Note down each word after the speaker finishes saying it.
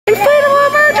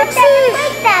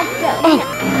break that though.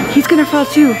 Oh, he's gonna fall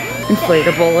too.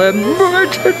 Inflatable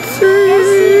emergency.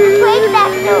 Break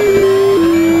that though.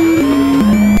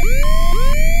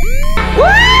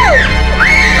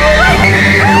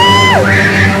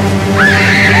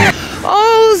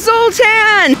 Oh,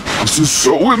 Zoltan! This is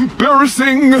so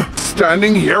embarrassing.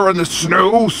 Standing here in the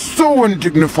snow, so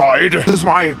undignified. This is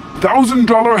my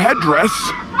 $1,000 headdress.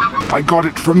 I got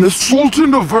it from the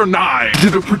Sultan of Vernai.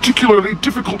 Did a particularly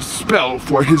difficult spell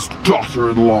for his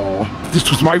daughter-in-law.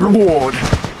 This was my reward.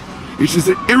 It is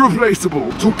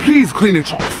irreplaceable, so please clean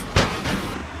it off.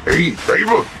 Hey,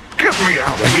 Ava, get me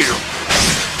out of here.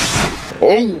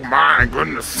 Oh my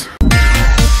goodness.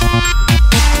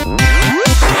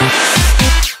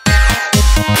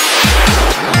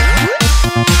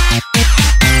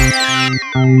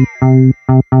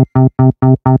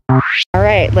 All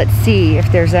right, let's see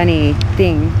if there's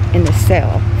anything in the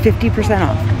sale. 50%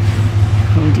 off.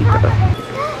 Home Depot.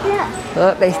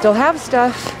 Oh, they still have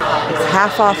stuff. It's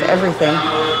half off everything.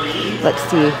 Let's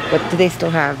see. What do they still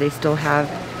have? They still have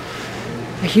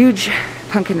a huge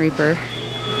pumpkin reaper.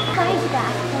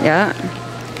 Yeah.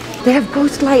 They have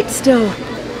ghost lights still.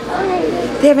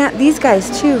 They have these guys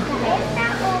too.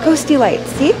 Ghosty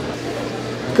lights, see?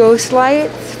 Ghost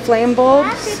lights, flame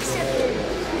bulbs,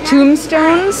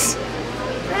 tombstones,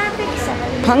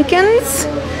 pumpkins.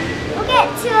 We'll get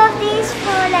 2 of these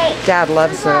for like. Dad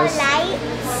loves those.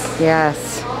 Lights.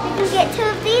 Yes. We can get 2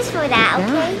 of these for that,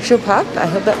 okay? Yeah. She'll pop.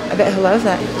 I bet he'll love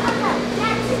that. You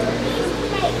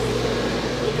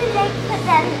can like put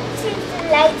them to the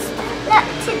lights. Look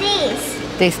to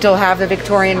these. They still have the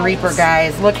Victorian Reaper,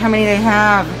 guys. Look how many they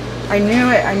have. I knew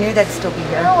it. I knew that'd still be You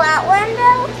here. want one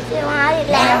though? You want it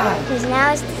now? Because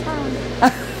now is the time.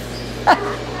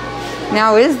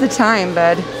 Now is the time,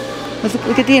 bud.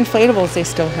 Look at the inflatables they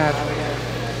still have.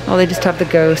 Oh, they just have the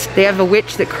ghost. They have a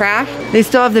witch that crashed. They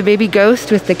still have the baby ghost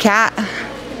with the cat.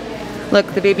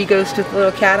 Look, the baby ghost with the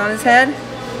little cat on his head.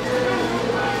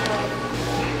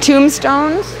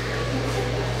 Tombstones.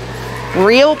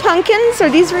 Real pumpkins? Are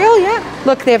these real? Yeah.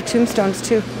 Look, they have tombstones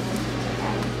too.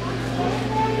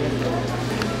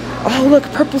 Oh,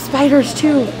 look, purple spiders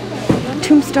too.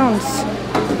 Tombstones.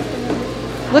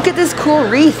 Look at this cool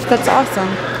wreath. That's awesome.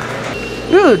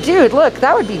 Ooh, dude, look,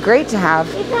 that would be great to have.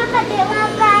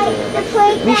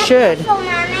 We should. For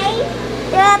Mommy.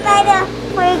 They want to buy the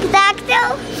exacto.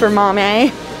 For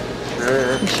Mommy.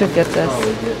 We should get this.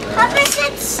 How much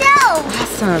it so?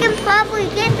 Awesome. You can probably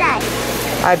get that.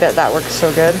 I bet that works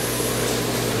so good.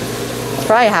 It's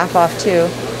probably half off too.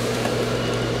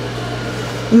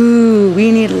 Ooh,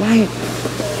 we need light.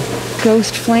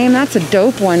 Ghost flame, that's a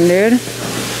dope one, dude.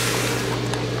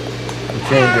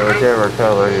 Change it whichever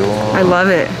color you want. I love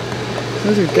it.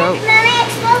 Those are dope. Mommy,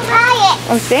 go buy it.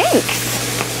 Oh,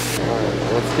 thanks.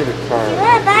 Alright, let's get a You card.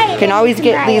 want to buy it? Can always you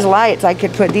get buy these it. lights. I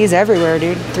could put these everywhere,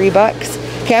 dude. $3.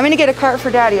 Okay, I'm gonna get a cart for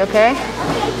Daddy, okay?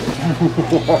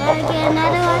 You want to get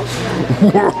another one?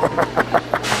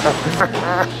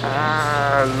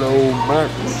 Hello,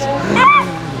 Max.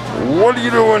 What are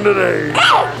you doing today?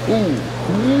 Ooh,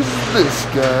 who's this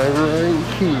guy right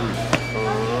here?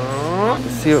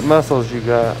 Let's see what muscles you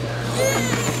got.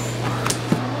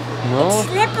 No?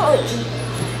 Slippery.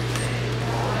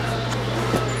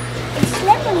 It's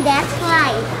slippery, that's why.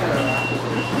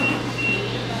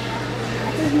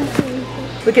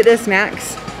 Look at this,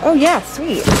 Max. Oh yeah,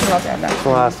 sweet. I'll grab that. That's the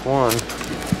last one.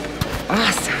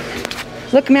 Awesome.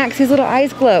 Look, Max, his little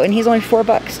eyes glow, and he's only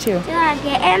 $4 too. Do you want to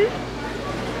get him?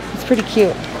 It's pretty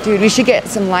cute. Dude, we should get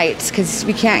some lights, because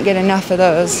we can't get enough of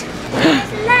those.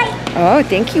 There's a light. Oh,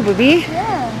 thank you, booby.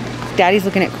 Yeah. Daddy's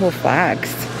looking at cool flags.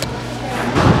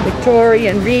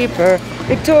 Victorian Reaper,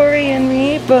 Victorian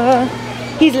Reaper.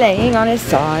 He's laying on his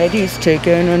side, he's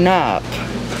taking a nap.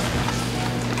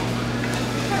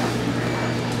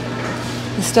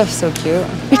 This stuff's so cute.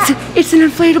 It's an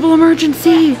inflatable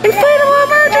emergency. Inflatable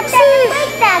emergency.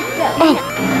 Break that though. Oh,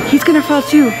 he's gonna fall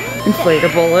too.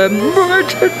 Inflatable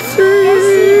emergency.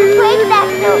 Break that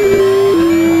though.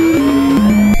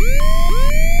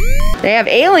 They have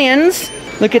aliens.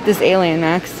 Look at this alien,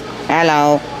 Max.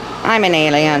 Hello, I'm an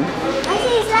alien. I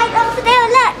see his light over there,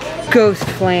 look. Ghost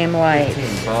flame light. The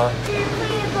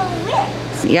inflatable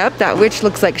witch. Yep, that witch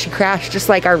looks like she crashed, just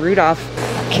like our Rudolph.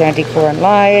 Candy corn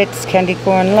lights, candy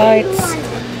corn lights.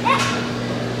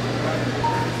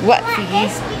 What, You want Figgy?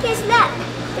 this? Because look.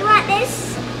 You want this?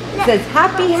 It says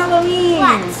Happy Halloween.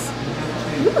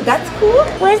 What? Ooh, that's cool.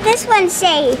 What does this one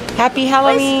say? Happy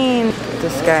Halloween.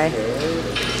 This guy.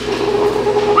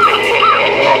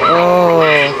 Oh.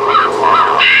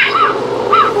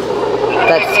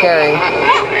 That's scary.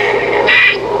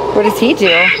 What does he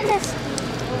do?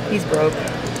 He's broke.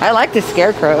 I like the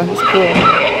scarecrow. He's cool.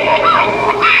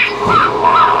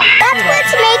 That's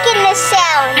what's making this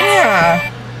sound.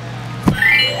 Yeah.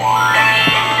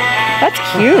 That's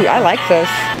cute. I like this.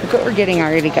 Look what we're getting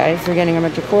already, guys. We're getting a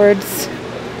bunch of cords.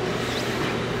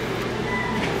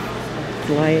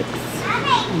 Lights.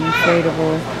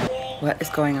 Inflatable. What is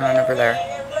going on over there?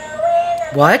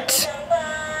 What?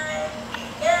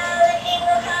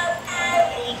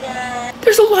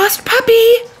 There's a lost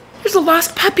puppy. There's a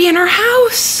lost puppy in our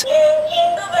house.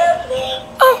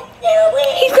 Oh,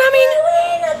 he's coming.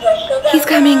 He's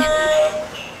coming.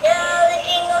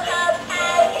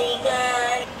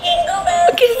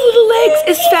 Look at his little legs.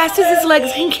 As fast as his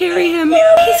legs can carry him.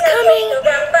 He's coming.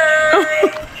 Oh.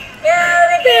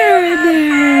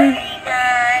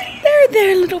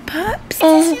 There, little pups.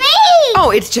 It's me.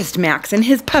 Oh, it's just Max and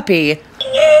his puppy.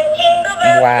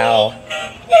 Wow.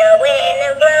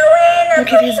 Look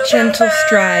at his gentle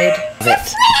stride.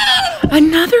 It's me.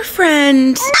 Another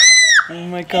friend. Oh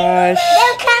my gosh.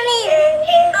 They're coming.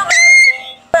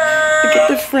 Look at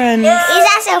the friends. He's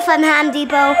also from Home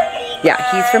Depot. Yeah,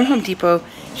 he's from Home Depot.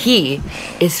 He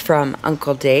is from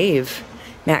Uncle Dave.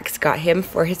 Max got him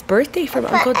for his birthday from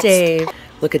Uncle Dave.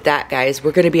 Look at that, guys.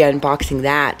 We're going to be unboxing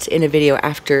that in a video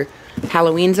after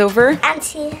Halloween's over. And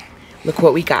see. Look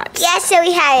what we got. Yeah, so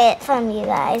we had it from you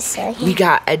guys. So We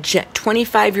got a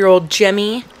 25-year-old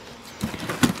Gemmy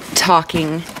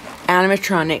talking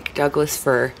animatronic Douglas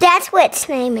fir. That's what its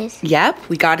name is. Yep,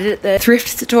 we got it at the thrift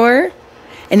store.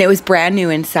 And it was brand new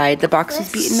inside. The box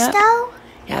was beaten up. Stow?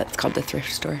 Yeah, it's called the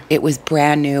thrift store. It was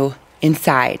brand new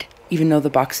inside, even though the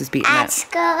box was beaten up. Let's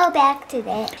go back to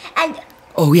that. And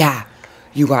Oh yeah,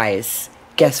 you guys,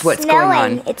 guess what's snowing.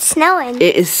 going on? It's snowing.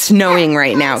 It is snowing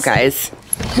right now, guys.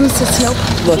 Who's the snow?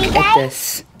 Look See at that?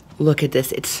 this. Look at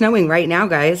this. It's snowing right now,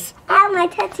 guys. Ow, my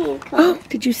tootsie is cold. Oh,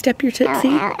 did you step your tootsie?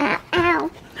 Ow, ow,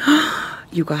 ow.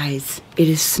 You guys, it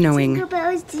is snowing. Jingle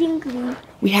bells jingling.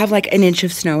 We have like an inch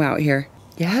of snow out here.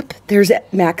 Yep, there's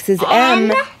Max's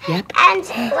M. Yep. And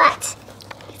what?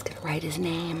 He's gonna write his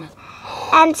name.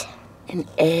 And An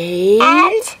A.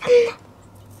 and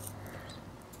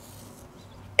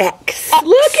X.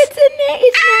 Look, it's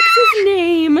Max's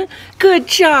name. Good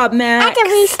job, Max. I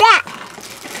can reach that.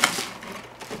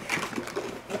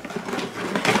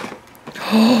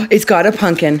 Oh, it's got a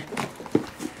pumpkin.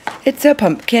 It's a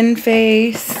pumpkin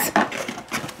face.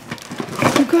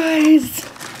 You guys,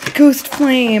 ghost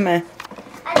flame. Let's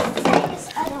try this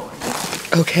other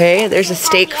one. Okay, there's a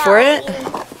stake for it.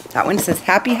 That one says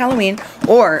Happy Halloween.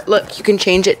 Or, look, you can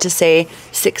change it to say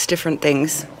 6 different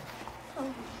things.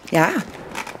 Yeah.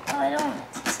 Oh, I don't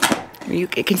want to see that.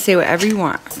 Or it can say whatever you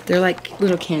want. They're like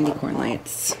little candy corn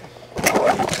lights.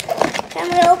 Can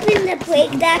we open the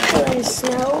plate deck in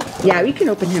snow? Yeah, we can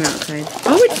open him outside.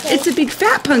 Oh, it's a big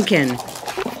fat pumpkin.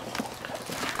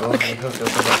 Oh, you hook up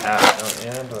with an app, don't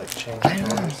you? To like change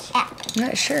colors. I'm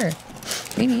not sure.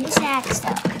 Maybe. It's that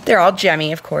stuff. They're all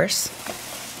Gemmy, of course.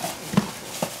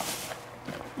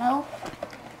 No?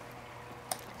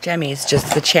 Gemmy's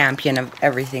just the champion of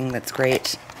everything that's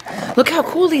great. Look how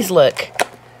cool these look.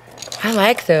 I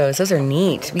like those. Those are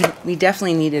neat. We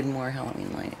definitely needed more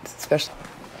Halloween lights. Especially.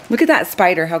 Look at that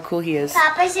spider, how cool he is.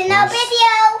 Papa's in our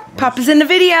video. Papa's in the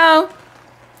video.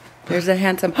 There's a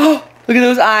handsome. Oh, look at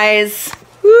those eyes.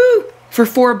 Woo! For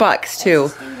 $4 too.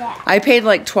 I paid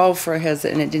like 12 for his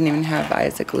and it didn't even have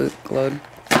eyes that glowed.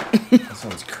 That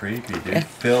sounds creepy, dude. Yeah.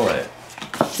 Feel it.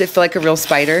 Does it feel like a real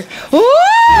spider? Ooh!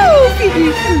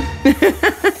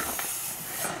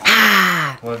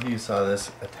 What if you saw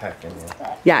this attacking you?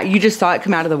 Yeah, you just saw it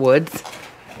come out of the woods.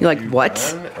 You're like,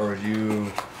 what? Run, or would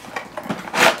you?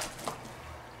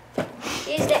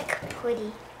 These look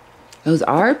pretty. Those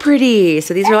are pretty.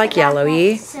 So these are like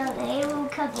yellowy. So they will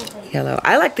cover it. Yellow.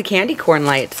 I like the candy corn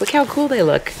lights. Look how cool they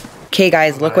look. Okay,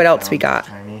 guys, look what else we got.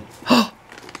 Tiny.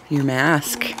 Your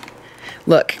mask.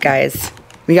 Look, guys.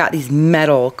 We got these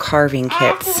metal carving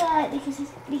kits.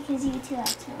 Because you two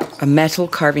have to. A metal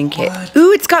carving kit. What?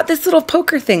 Ooh, it's got this little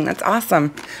poker thing. That's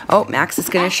awesome. Oh, Max is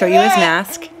going to show you his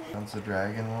mask. That's the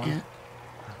dragon one? Yeah.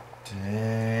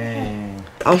 Dang.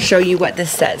 I'll show you what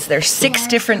this says. There's 6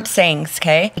 different sayings,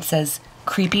 okay? It says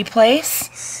creepy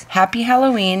place, happy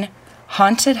Halloween,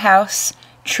 haunted house,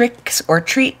 tricks or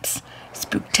treats,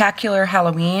 spooktacular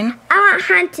Halloween, I want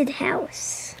haunted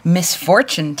house.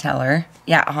 misfortune teller.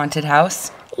 Yeah, a haunted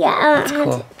house. Yeah, I want That's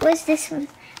haunted. cool. What's this one?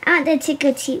 I want the trick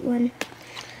or treat one.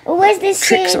 What was this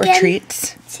Tricks say or again?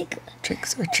 treats. Trick-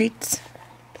 Tricks or treats.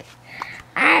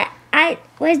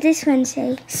 what does this one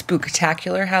say?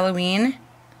 Spooktacular Halloween.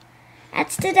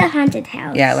 That's to the haunted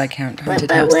house. Yeah, I like haunted But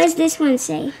house. what does this one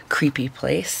say? Creepy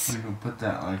place. You can put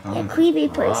that like on A creepy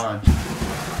place. garage.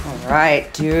 All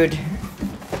right, dude. Look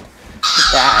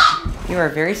at that. You are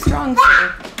very strong,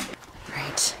 sir.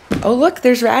 Right. Oh, look,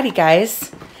 there's Ratty,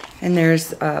 guys. And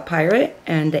there's Pirate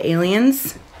and the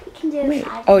aliens. Wait.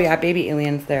 Oh, yeah, baby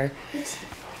aliens there.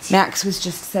 Max was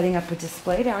just setting up a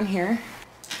display down here.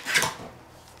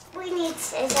 We need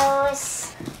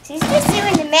scissors. She's just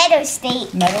doing the metal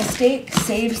stake. Metal stake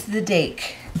saves the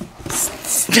dake.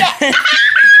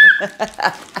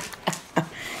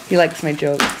 He likes my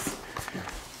jokes.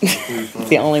 He's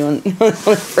the only one,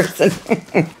 only person.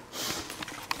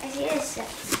 I see this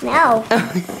smell.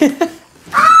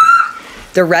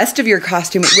 The rest of your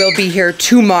costume will be here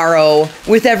tomorrow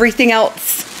with everything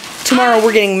else. Tomorrow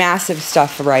we're getting massive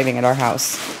stuff arriving at our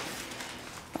house.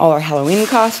 All our Halloween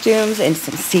costumes and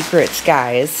some secrets,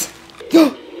 guys.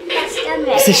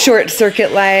 It's a short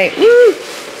circuit light. Woo!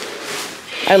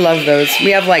 I love those.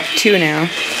 We have like 2 now.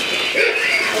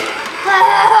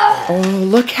 Oh,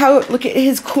 look at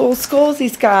his cool skulls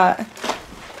he's got.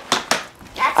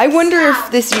 I wonder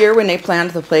if this year when they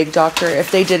planned the plague doctor,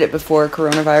 if they did it before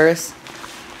coronavirus.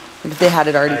 If they had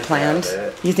it already planned.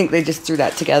 You think they just threw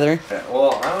that together?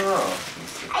 Well, I don't know.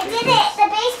 I did it. The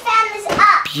base fan is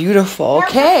up. Beautiful.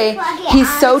 Okay. He's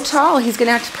so tall. He's going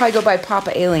to have to probably go by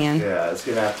Papa Alien. Yeah, it's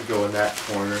going to have to go in that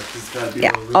corner. It's gotta be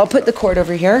Yeah, I'll put the cord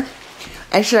over here.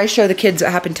 And should I show the kids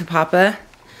what happened to Papa?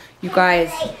 You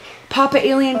guys, Papa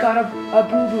Alien got a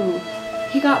boo-boo.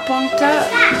 He got bonked up.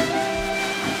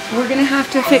 We're going to have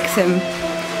to fix him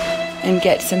and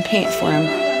get some paint for him.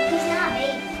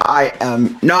 I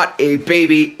am not a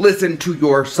baby. Listen to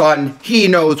your son. He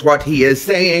knows what he is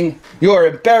saying. You're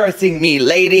embarrassing me,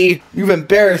 lady. You've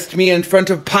embarrassed me in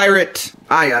front of Pirate.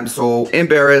 I am so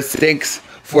embarrassed. Thanks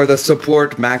for the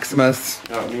support, Maximus.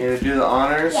 Want me to do the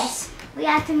honors? Yes. We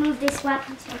have to move this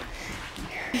weapon too.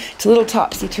 It's a little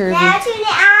topsy-turvy. Now turn it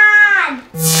on.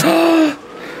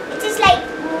 It's just like...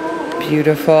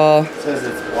 Beautiful. It says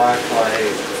it's black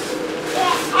light.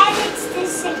 Yeah, and it's the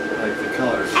same. Like the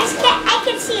colors. I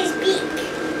can see his beak.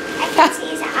 I can see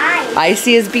his eyes. I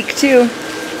see his beak too.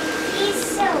 He's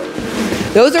so...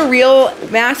 Those are real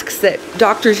masks that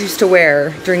doctors used to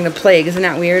wear during the plague. Isn't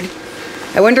that weird?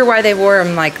 I wonder why they wore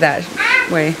them like that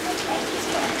way.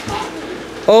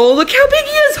 Oh, look how big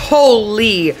he is.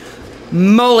 Holy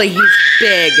moly, he's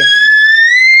big.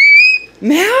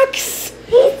 Max,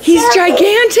 he's so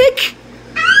gigantic.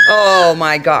 Oh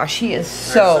my gosh, he is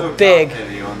so big.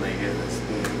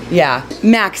 Yeah.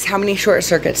 Max, how many short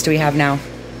circuits do we have now?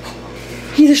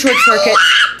 He's a short circuit.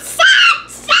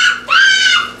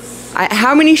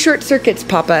 How many short circuits,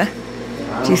 Papa,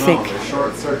 do you think? The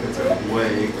short circuits are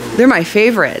way. They're my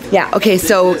favorite. Yeah, okay,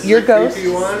 so This is your the ghost,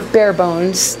 creepy one? bare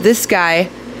bones, this guy,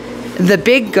 the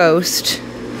big ghost,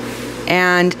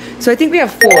 and so I think we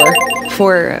have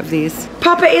four of these.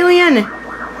 Papa Alien!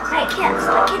 I can't.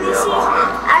 Can you see?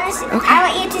 I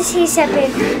want you to see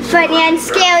something funny and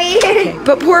scary. Okay,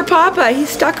 but poor Papa, he's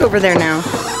stuck over there now.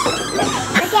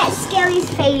 Look at Scary's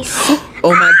face.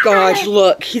 Oh my gosh,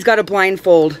 look, he's got a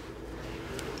blindfold.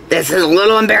 This is a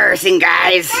little embarrassing,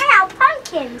 guys. Wow,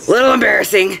 pumpkins. Little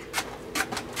embarrassing. Okay,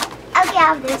 I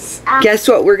have this. Guess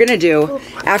what we're gonna do?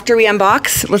 After we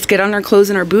unbox, let's get on our clothes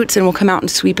and our boots and we'll come out and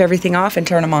sweep everything off and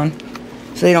turn them on.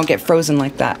 So they don't get frozen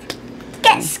like that.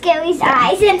 Get Scary's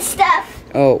eyes and stuff.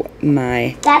 Oh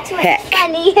my That's what's heck.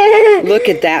 funny. Look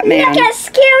at that, man. Look at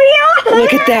Scary.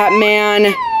 Look at that,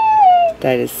 man.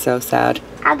 That is so sad.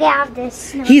 I'll get out of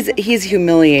this. He's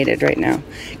humiliated right now.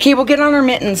 Okay, we'll get on our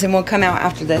mittens and we'll come out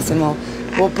after this and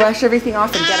we'll brush everything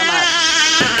off and get him up.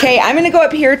 Okay, I'm gonna go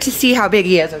up here to see how big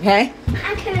he is, okay?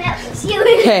 I'm coming up with you.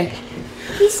 Okay.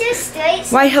 He's so straight.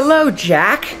 Why, hello,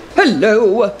 Jack.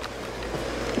 Hello.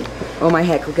 Oh my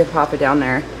heck, we'll get Papa down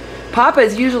there.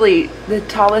 Papa's usually the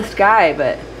tallest guy,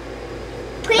 but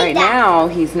right now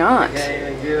he's not. Can't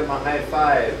even give him a high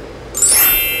five.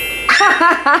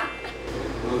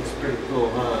 Looks pretty cool,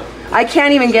 huh? I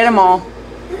can't even get him all.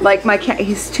 Like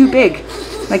he's too big.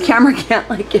 My camera can't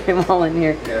like get him all in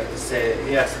here. You have to say,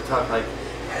 he has to talk like,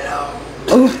 hello.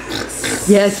 Oh,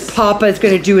 yes, Papa's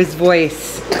gonna do his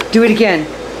voice. Do it again.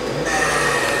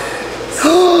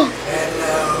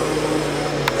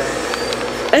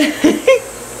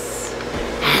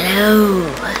 Hello.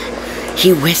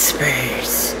 He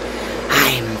whispers,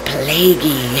 I'm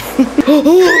plaguey.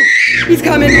 Oh, he's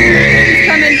coming. He's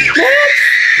coming. Max!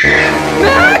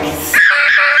 Max!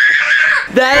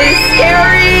 That is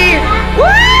scary. Woo!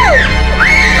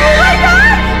 Oh my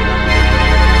God!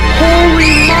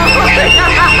 Holy moly!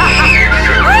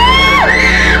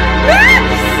 Max!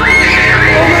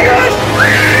 Oh my gosh!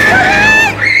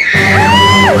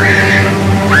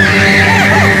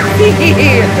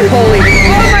 Holy!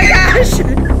 Oh my gosh!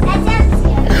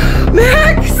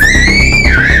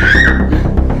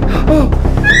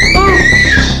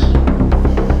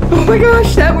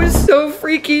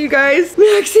 guys.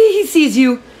 Maxie, he sees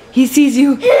you. He sees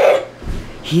you.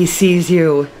 He sees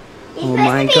you. Oh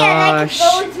my gosh.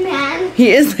 Like a bird man.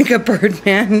 He is like a bird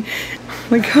man. Oh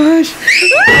my gosh.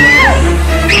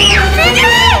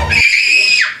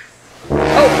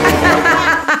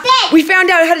 Oh. We found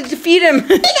out how to defeat him.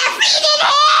 Let's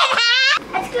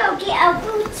go get our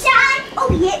boots on. Oh,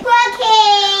 it's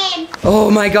working. Oh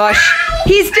my gosh.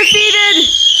 He's defeated.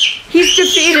 He's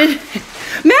defeated.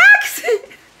 Max,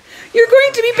 you're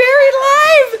going to be buried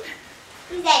alive.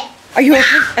 Who's that? Are you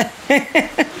okay?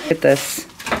 Look at this.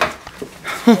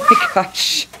 Oh my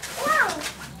gosh. Wow.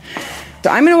 So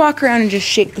I'm gonna walk around and just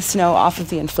shake the snow off of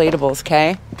the inflatables,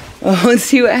 okay? Oh, let's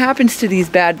see what happens to these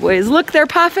bad boys. Look, they're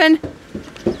puffing.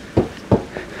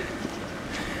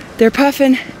 They're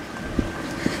puffing.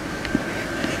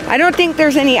 I don't think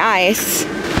there's any ice.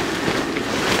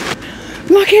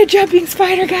 Look at a jumping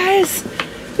spider, guys.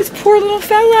 This poor little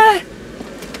fella.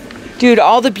 Dude,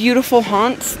 all the beautiful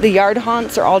haunts, the yard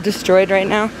haunts are all destroyed right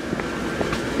now.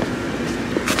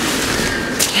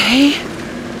 Okay.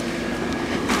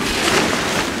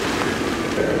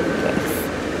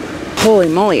 Holy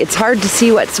moly, it's hard to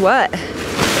see what's what.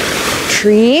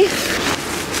 Tree.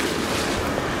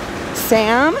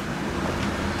 Sam.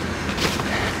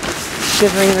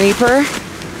 Shivering Reaper.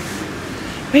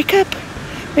 Wake up.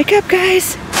 Wake up,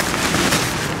 guys.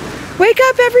 Wake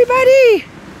up, everybody.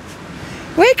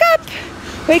 Wake up.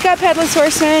 Wake up, Headless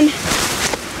Horseman.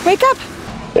 Wake up.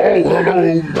 Oh,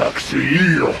 hello,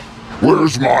 Maxie.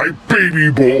 Where's my baby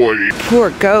boy?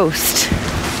 Poor ghost.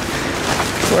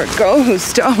 Poor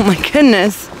ghost. Oh my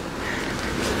goodness.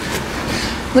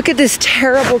 Look at this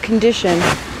terrible condition.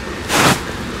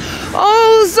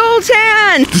 Oh,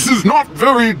 Zoltan! This is not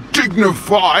very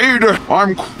dignified.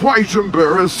 I'm quite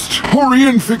embarrassed. Hurry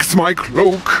and fix my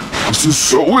cloak. This is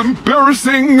so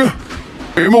embarrassing.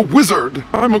 I'm a wizard.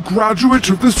 I'm a graduate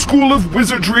of the School of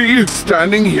Wizardry,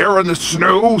 standing here in the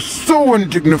snow, so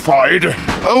undignified.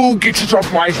 Oh, get it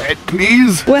off my head,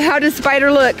 please. Well, how does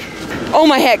Spider look? Oh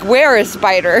my heck, where is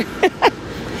Spider?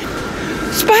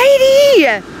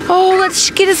 Spidey! Oh, let's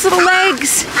get his little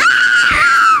legs.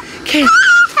 Okay,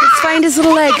 let's find his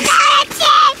little legs.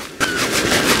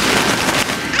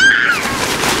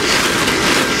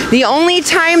 The only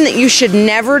time that you should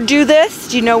never do this,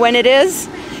 do you know when it is?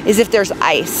 Is if there's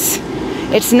ice.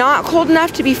 It's not cold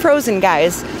enough to be frozen,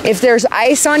 guys. If there's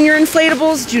ice on your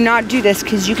inflatables, do not do this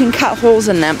because you can cut holes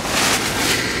in them.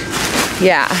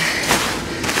 Yeah.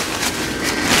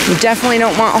 You definitely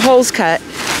don't want holes cut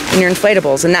in your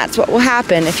inflatables, and that's what will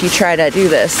happen if you try to do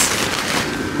this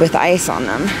with ice on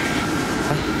them.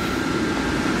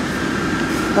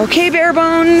 Okay, bare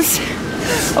bones.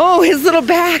 Oh, his little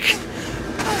back.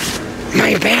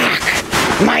 My back.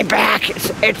 My back.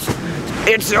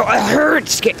 It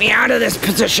hurts. Get me out of this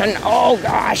position. Oh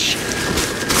gosh.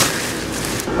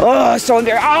 Oh, so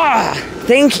there. Ah,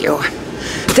 thank you.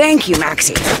 Thank you,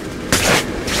 Maxie.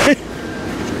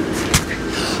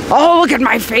 Oh, look at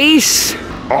my face.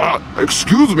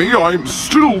 Excuse me, I'm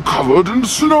still covered in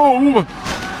snow.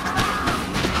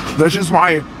 That is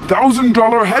my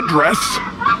 $1,000 headdress.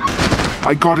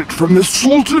 I got it from the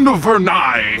Sultan of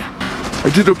Vernai. I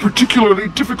did a particularly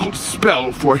difficult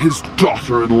spell for his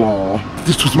daughter-in-law.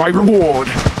 This was my reward.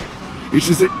 It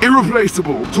is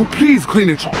irreplaceable, so please clean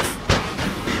it off.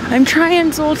 I'm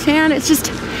trying, Zoltan. It's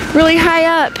just really high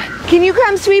up. Can you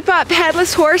come sweep up,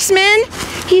 Headless Horseman?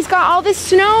 He's got all this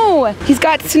snow. He's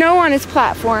got snow on his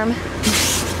platform.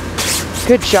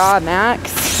 Good job,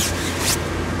 Max.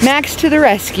 Max to the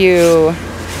rescue.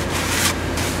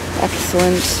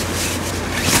 Excellent.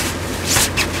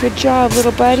 Good job,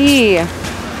 little buddy.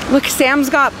 Look,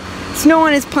 Sam's got snow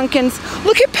on his pumpkins.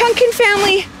 Look at Pumpkin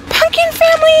Family. Pumpkin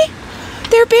Family.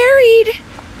 They're buried.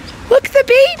 Look, the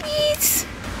babies.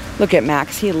 Look at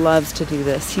Max. He loves to do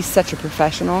this. He's such a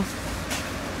professional.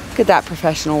 Look at that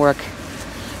professional work.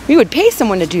 We would pay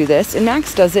someone to do this, and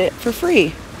Max does it for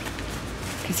free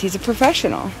because he's a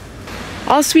professional.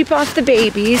 I'll sweep off the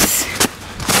babies.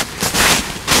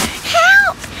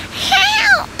 Help!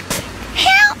 Help!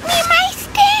 Help me, my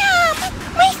stem!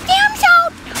 My stem's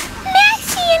all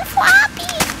messy and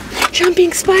floppy.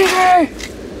 Jumping spider!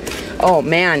 Oh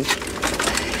man.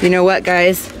 You know what,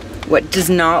 guys? What does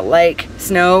not like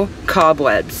snow?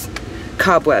 Cobwebs.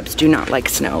 Cobwebs do not like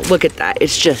snow. Look at that.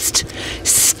 It's just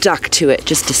stuck to it.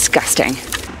 Just disgusting.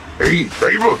 Hey,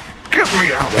 Ava, get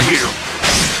me out of here.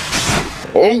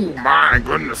 Oh my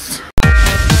goodness.